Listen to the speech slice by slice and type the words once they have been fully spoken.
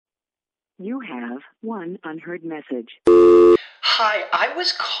You have one unheard message. Hi, I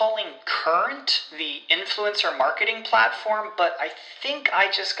was calling Current, the influencer marketing platform, but I think I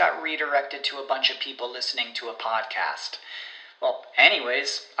just got redirected to a bunch of people listening to a podcast. Well,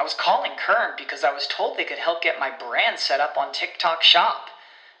 anyways, I was calling Current because I was told they could help get my brand set up on TikTok Shop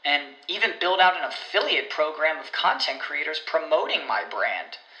and even build out an affiliate program of content creators promoting my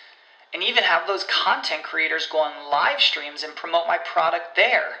brand. And even have those content creators go on live streams and promote my product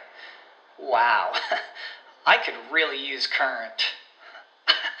there. Wow, I could really use Current.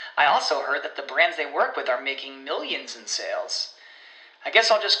 I also heard that the brands they work with are making millions in sales. I guess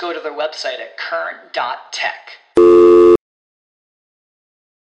I'll just go to their website at current.tech.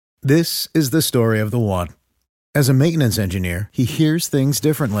 This is the story of the one. As a maintenance engineer, he hears things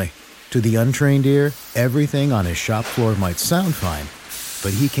differently. To the untrained ear, everything on his shop floor might sound fine,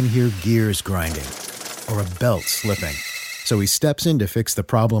 but he can hear gears grinding or a belt slipping. So he steps in to fix the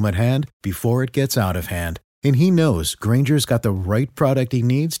problem at hand before it gets out of hand. And he knows Grainger's got the right product he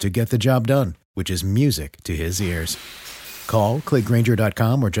needs to get the job done, which is music to his ears. Call, click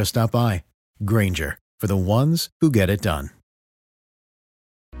Grainger.com, or just stop by. Grainger, for the ones who get it done.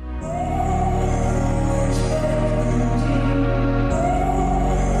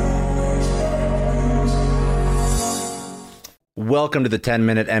 Welcome to the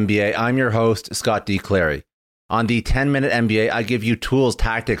 10-Minute MBA. I'm your host, Scott D. Clary. On the 10-Minute MBA, I give you tools,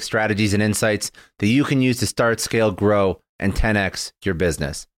 tactics, strategies, and insights that you can use to start, scale, grow, and 10x your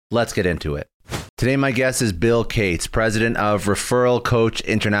business. Let's get into it. Today, my guest is Bill Cates, president of Referral Coach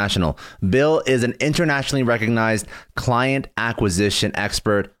International. Bill is an internationally recognized client acquisition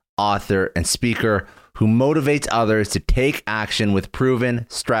expert, author, and speaker who motivates others to take action with proven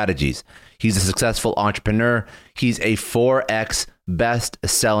strategies. He's a successful entrepreneur. He's a 4X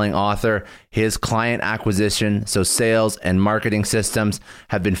best-selling author. His client acquisition, so sales and marketing systems,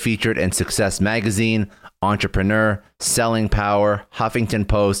 have been featured in Success Magazine, Entrepreneur, Selling Power, Huffington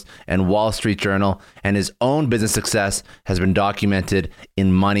Post, and Wall Street Journal. And his own business success has been documented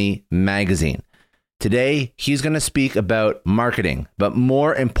in Money Magazine. Today, he's going to speak about marketing, but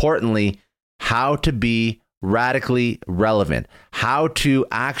more importantly, how to be radically relevant, how to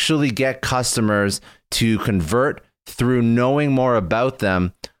actually get customers to convert through knowing more about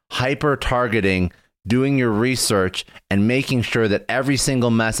them, hyper-targeting, doing your research, and making sure that every single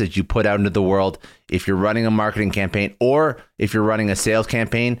message you put out into the world, if you're running a marketing campaign or if you're running a sales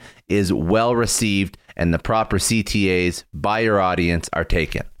campaign, is well received and the proper CTAs by your audience are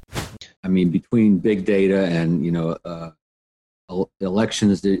taken. I mean, between big data and,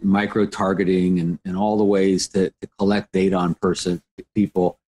 elections, micro-targeting, and all the ways to collect data on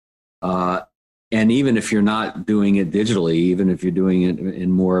people. And even if you're not doing it digitally, even if you're doing it in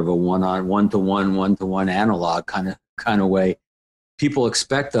more of a one-to-one analog kind of way, people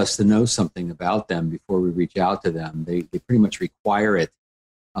expect us to know something about them before we reach out to them. They pretty much require it.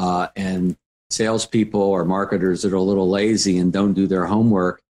 And salespeople or marketers that are a little lazy and don't do their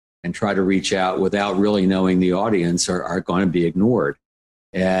homework and try to reach out without really knowing the audience are going to be ignored.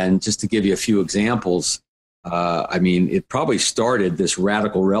 And just to give you a few examples, it probably started, this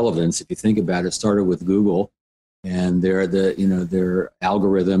radical relevance, if you think about it, started with Google and their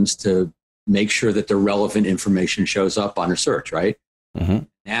algorithms to make sure that the relevant information shows up on a search, right? Mm-hmm.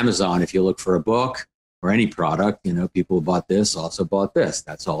 Amazon, if you look for a book or any product, people who bought this also bought this.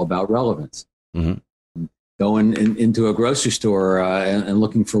 That's all about relevance. Mm-hmm. Going into a grocery store and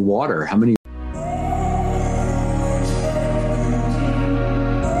looking for water. How many?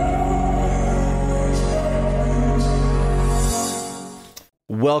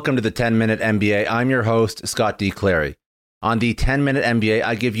 Welcome to the 10-Minute MBA. I'm your host, Scott D. Clary. On the 10-Minute MBA,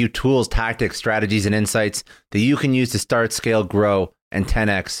 I give you tools, tactics, strategies, and insights that you can use to start, scale, grow, and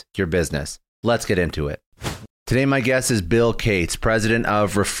 10x your business. Let's get into it. Today, my guest is Bill Cates, president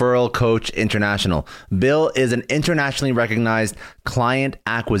of Referral Coach International. Bill is an internationally recognized client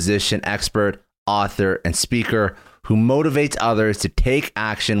acquisition expert, author, and speaker who motivates others to take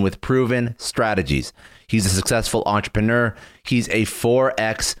action with proven strategies. He's a successful entrepreneur. He's a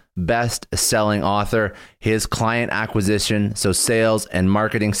 4X best-selling author. His client acquisition, so sales and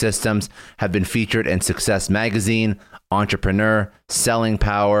marketing systems, have been featured in Success Magazine, Entrepreneur, Selling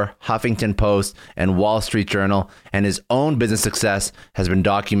Power, Huffington Post, and Wall Street Journal. And his own business success has been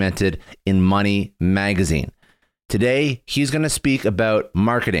documented in Money Magazine. Today, he's going to speak about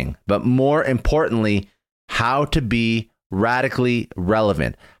marketing, but more importantly, how to be radically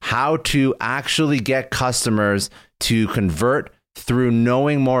relevant, how to actually get customers to convert through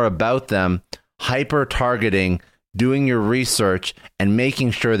knowing more about them, hyper-targeting, doing your research, and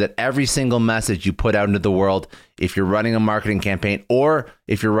making sure that every single message you put out into the world, if you're running a marketing campaign or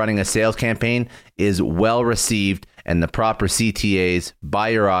if you're running a sales campaign, is well received and the proper CTAs by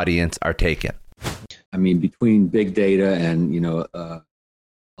your audience are taken. I mean, between big data and,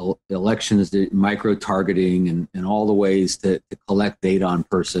 elections, micro-targeting and all the ways to collect data on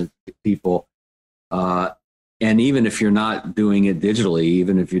people, and even if you're not doing it digitally,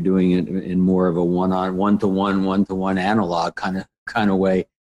 even if you're doing it in more of a one-to-one analog kind of way,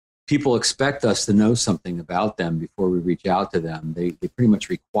 people expect us to know something about them before we reach out to them. They pretty much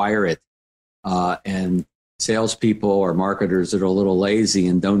require it. And salespeople or marketers that are a little lazy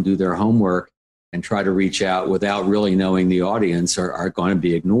and don't do their homework and try to reach out without really knowing the audience are going to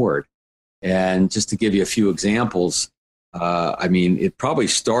be ignored. And just to give you a few examples, it probably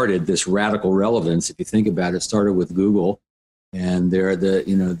started, this radical relevance, if you think about it, started with Google and their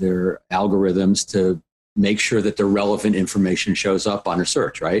algorithms to make sure that the relevant information shows up on a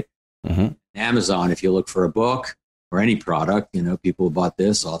search, right? Mm-hmm. Amazon, if you look for a book or any product, people who bought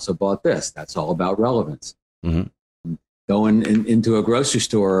this also bought this. That's all about relevance. Mm-hmm. Going into a grocery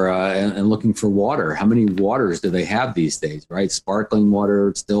store and looking for water. How many waters do they have these days, right? Sparkling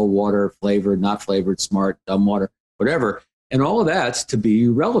water, still water, flavored, not flavored, smart, dumb water, whatever. And all of that's to be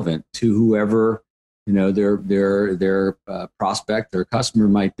relevant to whoever, their prospect, their customer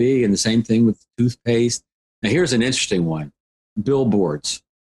might be. And the same thing with toothpaste. Now, here's an interesting one. Billboards.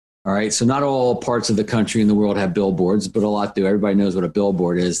 All right. So not all parts of the country in the world have billboards, but a lot do. Everybody knows what a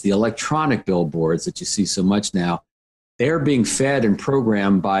billboard is. The electronic billboards that you see so much now, they're being fed and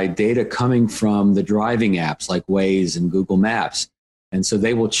programmed by data coming from the driving apps like Waze and Google Maps. And so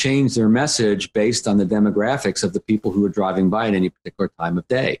they will change their message based on the demographics of the people who are driving by at any particular time of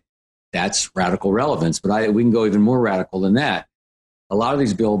day. That's radical relevance. But we can go even more radical than that. A lot of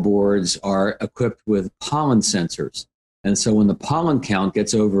these billboards are equipped with pollen sensors. And so when the pollen count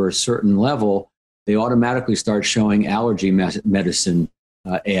gets over a certain level, they automatically start showing allergy medicine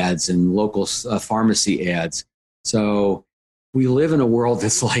ads and local pharmacy ads. So we live in a world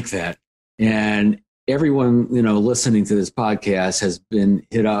that's like that. And everyone, listening to this podcast has been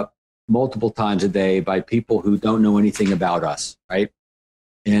hit up multiple times a day by people who don't know anything about us, right?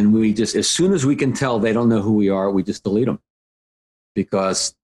 And we just, as soon as we can tell they don't know who we are, we just delete them.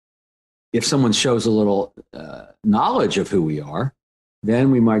 Because if someone shows a little knowledge of who we are, then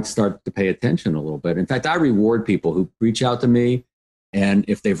we might start to pay attention a little bit. In fact, I reward people who reach out to me, and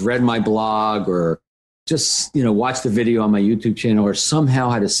if they've read my blog or just watched the video on my YouTube channel or somehow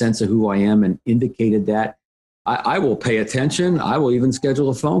had a sense of who I am and indicated that, I will pay attention. I will even schedule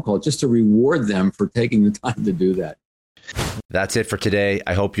a phone call just to reward them for taking the time to do that. That's it for today.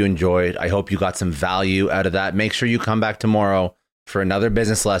 I hope you enjoyed. I hope you got some value out of that. Make sure you come back tomorrow for another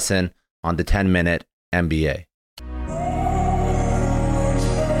business lesson on the 10-Minute MBA.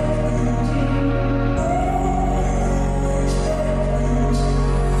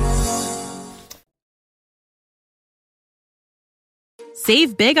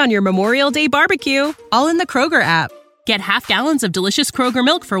 Save big on your Memorial Day barbecue, all in the Kroger app. Get half gallons of delicious Kroger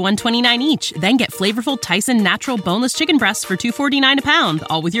milk for $1.29 each. Then get flavorful Tyson natural boneless chicken breasts for $2.49 a pound,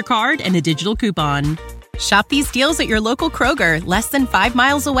 all with your card and a digital coupon. Shop these deals at your local Kroger, less than 5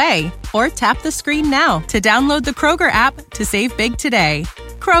 miles away. Or tap the screen now to download the Kroger app to save big today.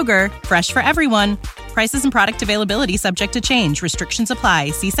 Kroger, fresh for everyone. Prices and product availability subject to change. Restrictions apply.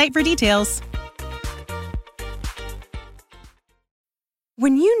 See site for details.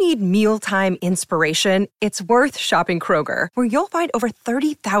 When you need mealtime inspiration, it's worth shopping Kroger, where you'll find over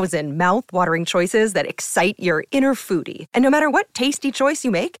 30,000 mouth-watering choices that excite your inner foodie. And no matter what tasty choice you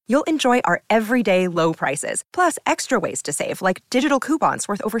make, you'll enjoy our everyday low prices, plus extra ways to save, like digital coupons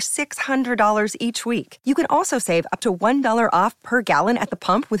worth over $600 each week. You can also save up to $1 off per gallon at the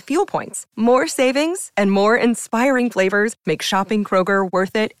pump with fuel points. More savings and more inspiring flavors make shopping Kroger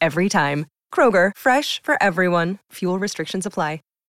worth it every time. Kroger, fresh for everyone. Fuel restrictions apply.